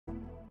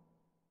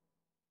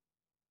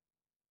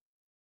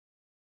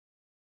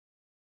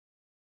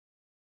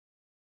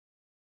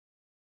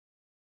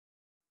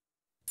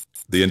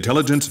The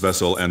intelligence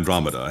vessel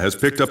Andromeda has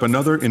picked up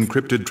another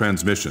encrypted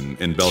transmission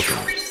in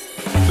Belkan.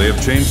 They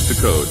have changed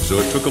the code, so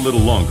it took a little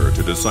longer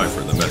to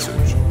decipher the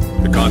message.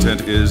 The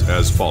content is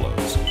as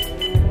follows.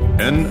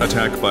 N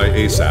attack by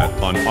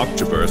ASAT on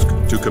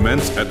Okchabursk to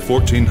commence at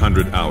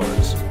 1400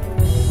 hours.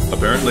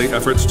 Apparently,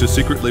 efforts to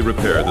secretly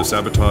repair the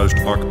sabotaged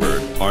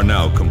Arkbird are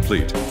now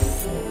complete.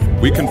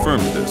 We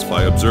confirmed this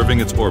by observing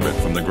its orbit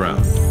from the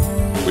ground.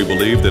 We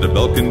believe that a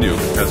Belkan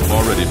nuke has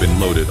already been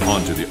loaded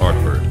onto the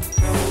Arkbird.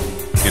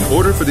 In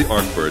order for the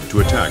Arkbird to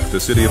attack the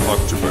city of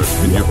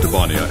Okchabursk in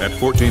Yuktobania at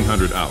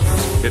 1400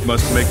 hours, it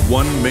must make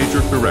one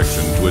major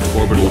correction to its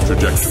orbital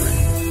trajectory.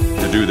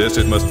 To do this,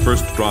 it must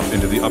first drop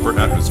into the upper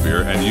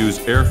atmosphere and use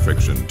air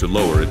friction to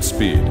lower its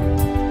speed.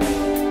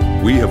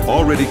 We have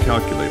already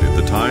calculated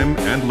the time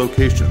and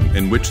location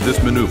in which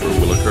this maneuver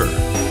will occur.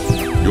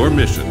 Your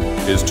mission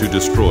is to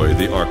destroy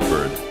the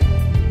Arkbird.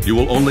 You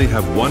will only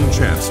have one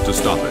chance to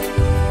stop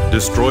it.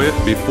 Destroy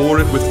it before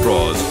it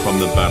withdraws from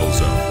the battle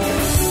zone.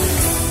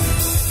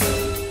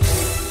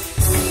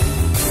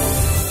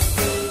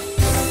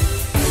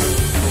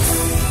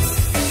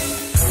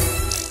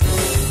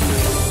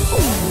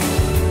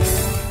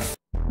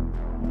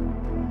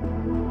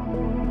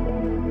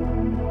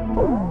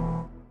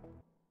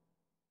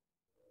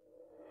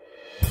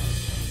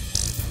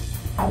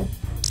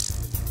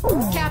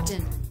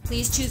 Captain,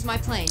 please choose my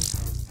plane.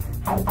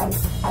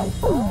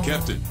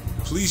 Captain,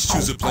 please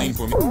choose a plane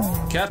for me.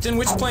 Captain,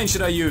 which plane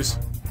should I use?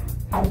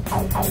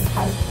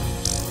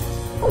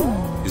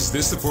 Is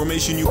this the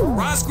formation you...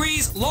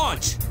 Razgriz,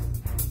 launch!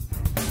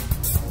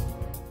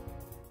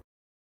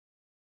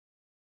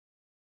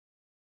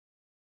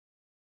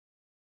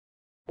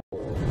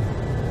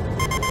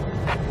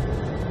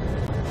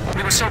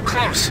 We were so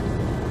close.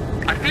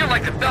 I feel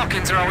like the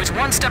Belkans are always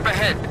one step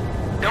ahead.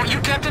 Don't you,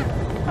 Captain?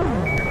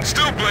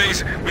 Still,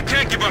 Blaze, we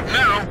can't give up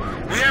now.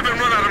 We haven't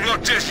run out of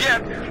luck just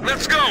yet.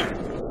 Let's go!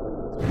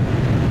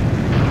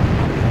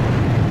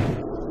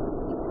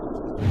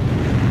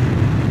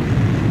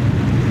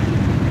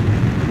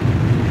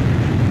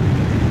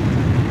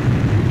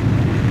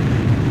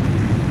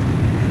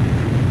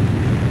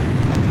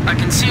 I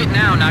can see it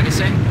now,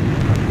 Nagase.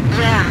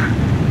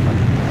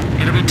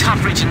 Yeah. It'll be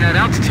tough reaching that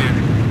altitude.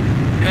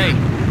 Hey,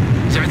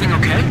 is everything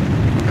okay?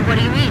 What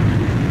do you mean?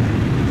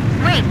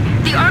 Wait,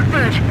 the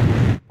Arkbird!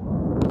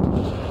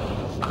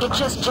 It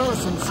just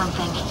jettisoned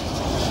something.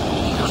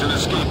 It was an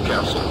escape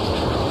capsule.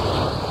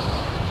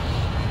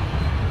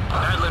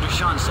 Adler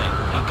Dushanse,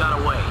 he got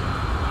away.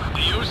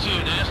 The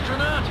Ocean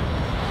astronaut?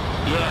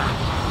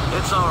 Yeah,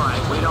 it's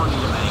alright, we don't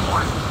need him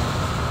anymore.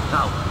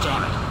 Oh,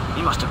 damn it.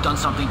 He must have done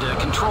something to the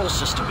control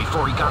system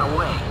before he got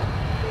away.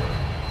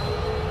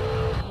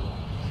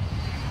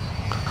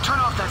 Turn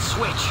off that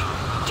switch.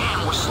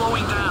 Damn, we're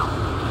slowing down.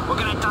 We're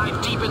gonna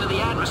dive deep into the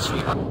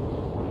atmosphere.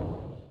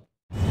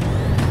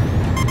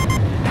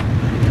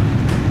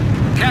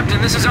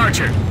 Captain, this is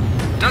Archer.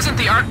 Doesn't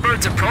the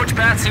Arkbird's approach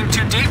path seem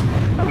too deep?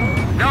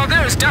 No,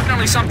 there is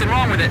definitely something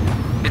wrong with it.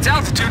 Its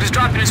altitude is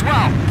dropping as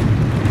well.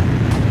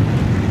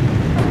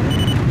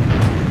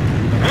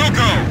 We'll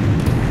go!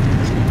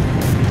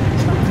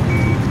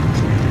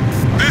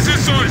 This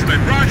is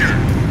Swordsman, roger!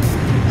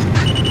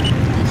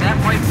 That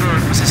white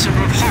bird was a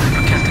symbol of hope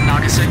for Captain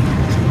Nagase.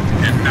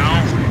 And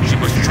now, she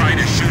must try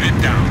to shoot it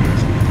down.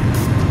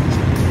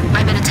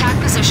 I'm in attack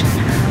position,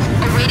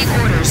 awaiting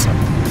orders.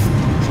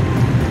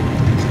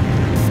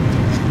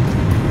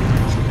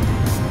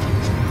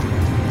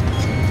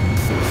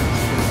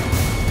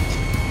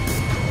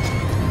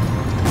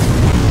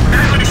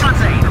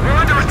 We're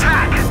under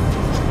attack!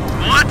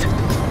 What?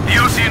 The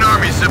Ocean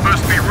Army's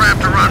supposed to be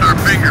wrapped around our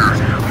finger.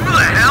 Who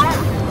the hell?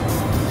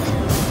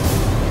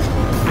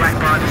 Black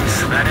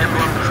bodies, that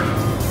emblem.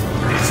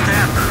 It's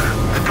them.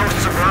 The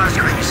ghosts of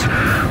Razgriz.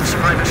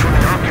 Survivors from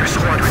the Okchabursk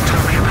Squadron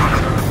told me about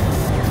them.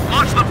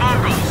 Launch the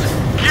Vogels!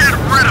 Get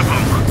rid of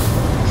them!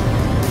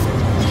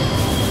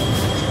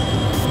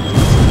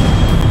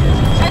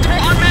 Multiple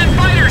unmanned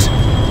fighters!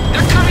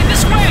 They're coming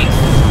this way!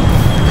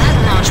 That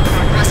launch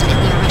port wasn't in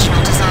the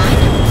original design.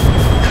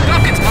 The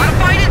Belkans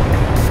modified it?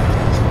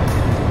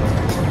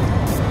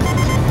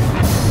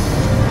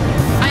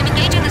 I'm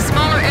engaging the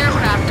smaller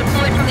aircraft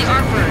deployed from the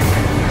Arkbird.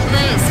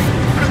 Blaze,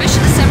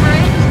 permission to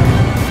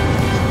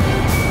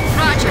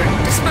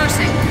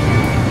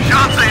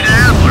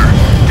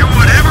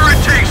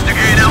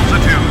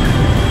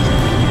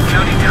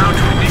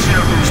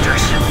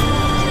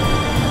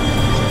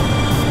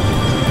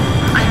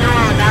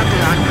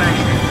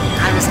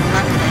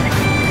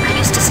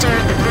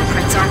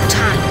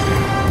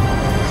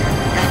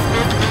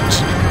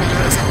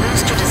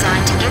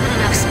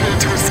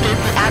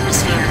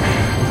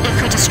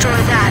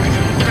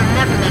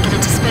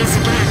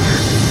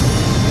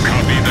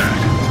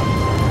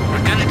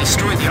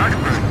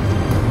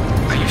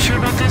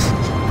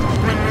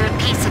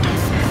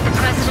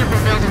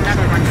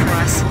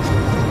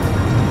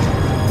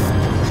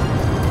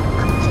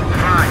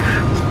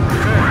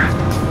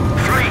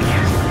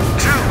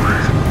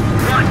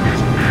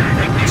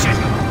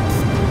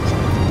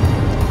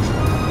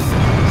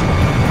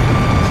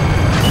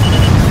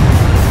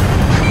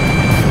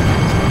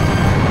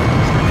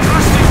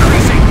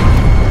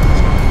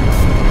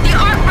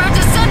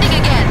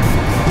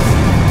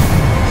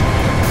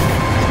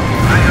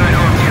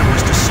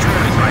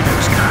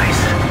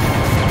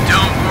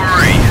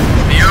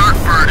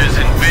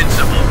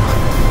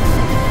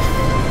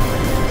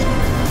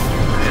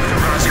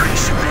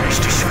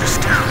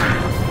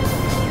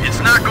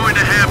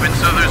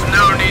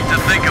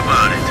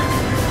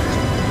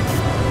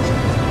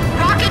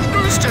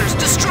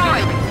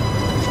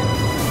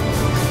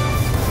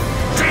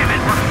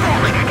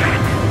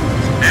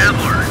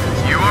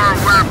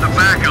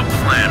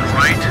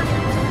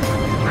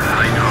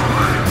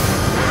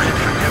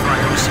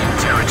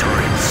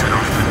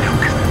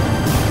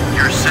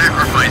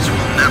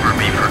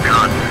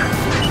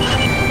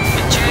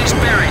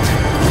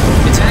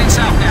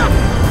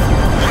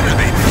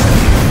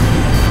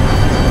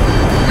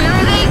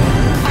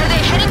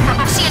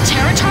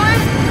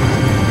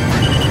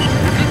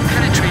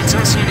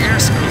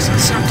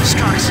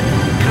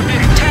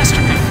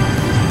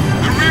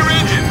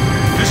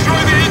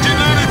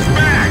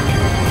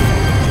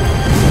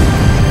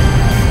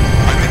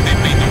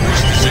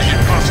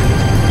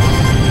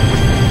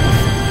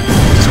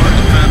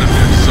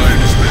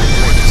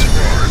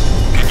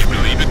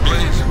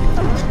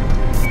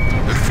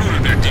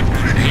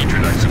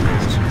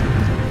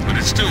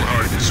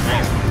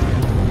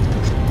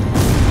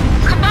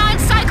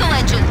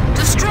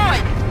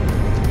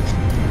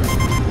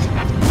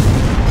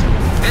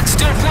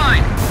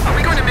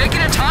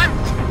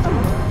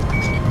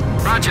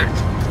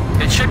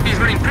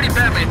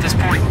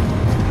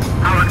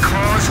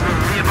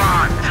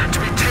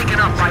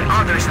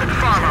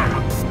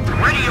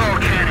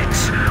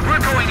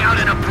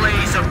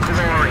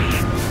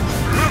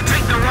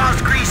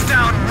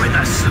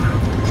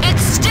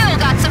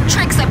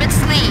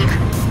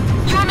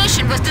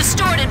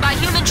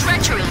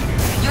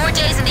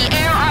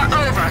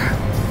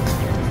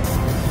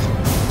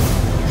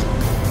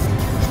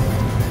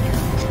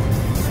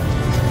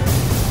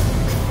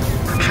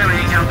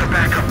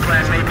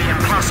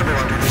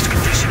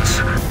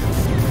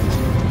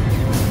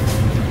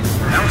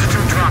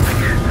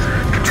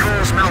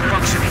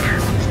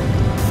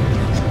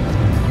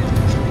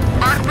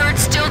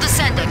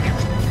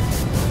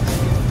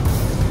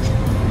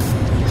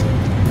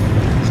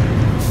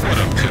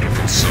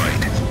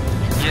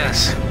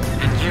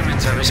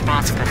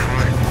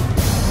for it.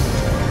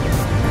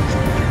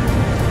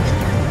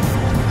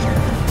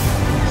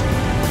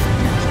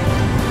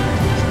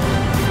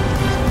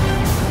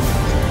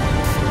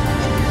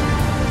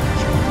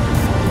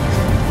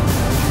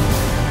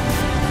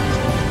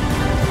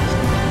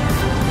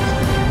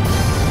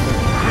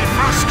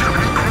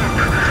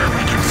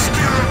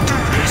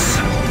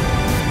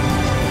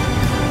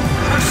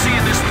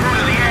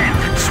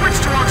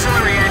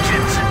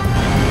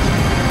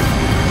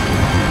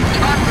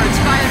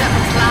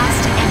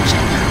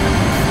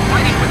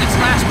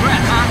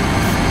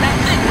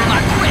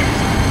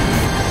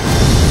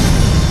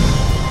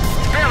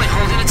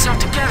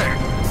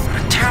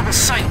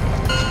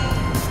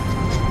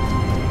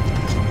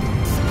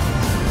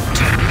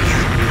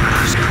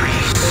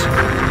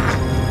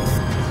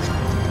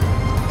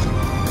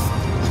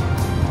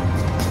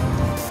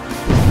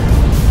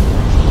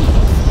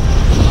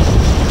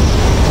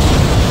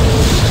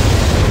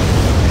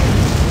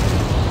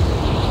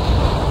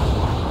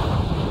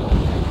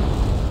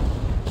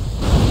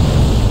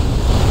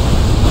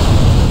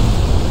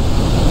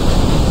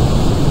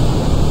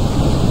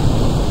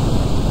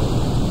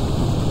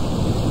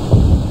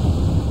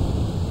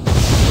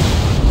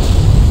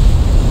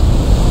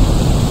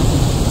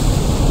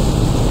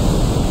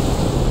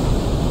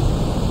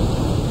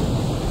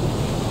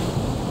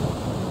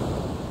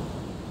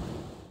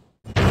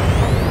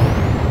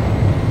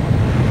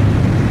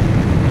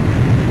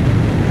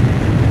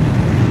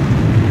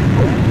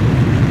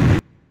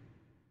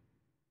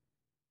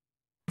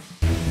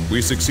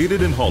 We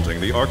succeeded in halting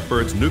the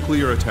Arkbird's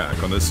nuclear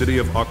attack on the city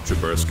of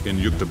Okchabursk in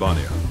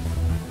Yuktobania.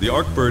 The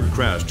Arkbird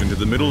crashed into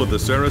the middle of the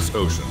Saras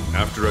Ocean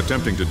after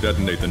attempting to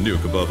detonate the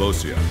nuke above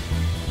Ossia.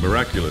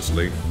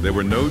 Miraculously, there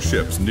were no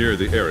ships near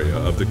the area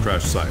of the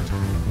crash site.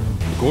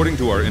 According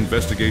to our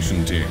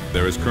investigation team,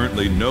 there is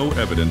currently no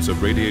evidence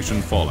of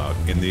radiation fallout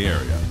in the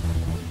area.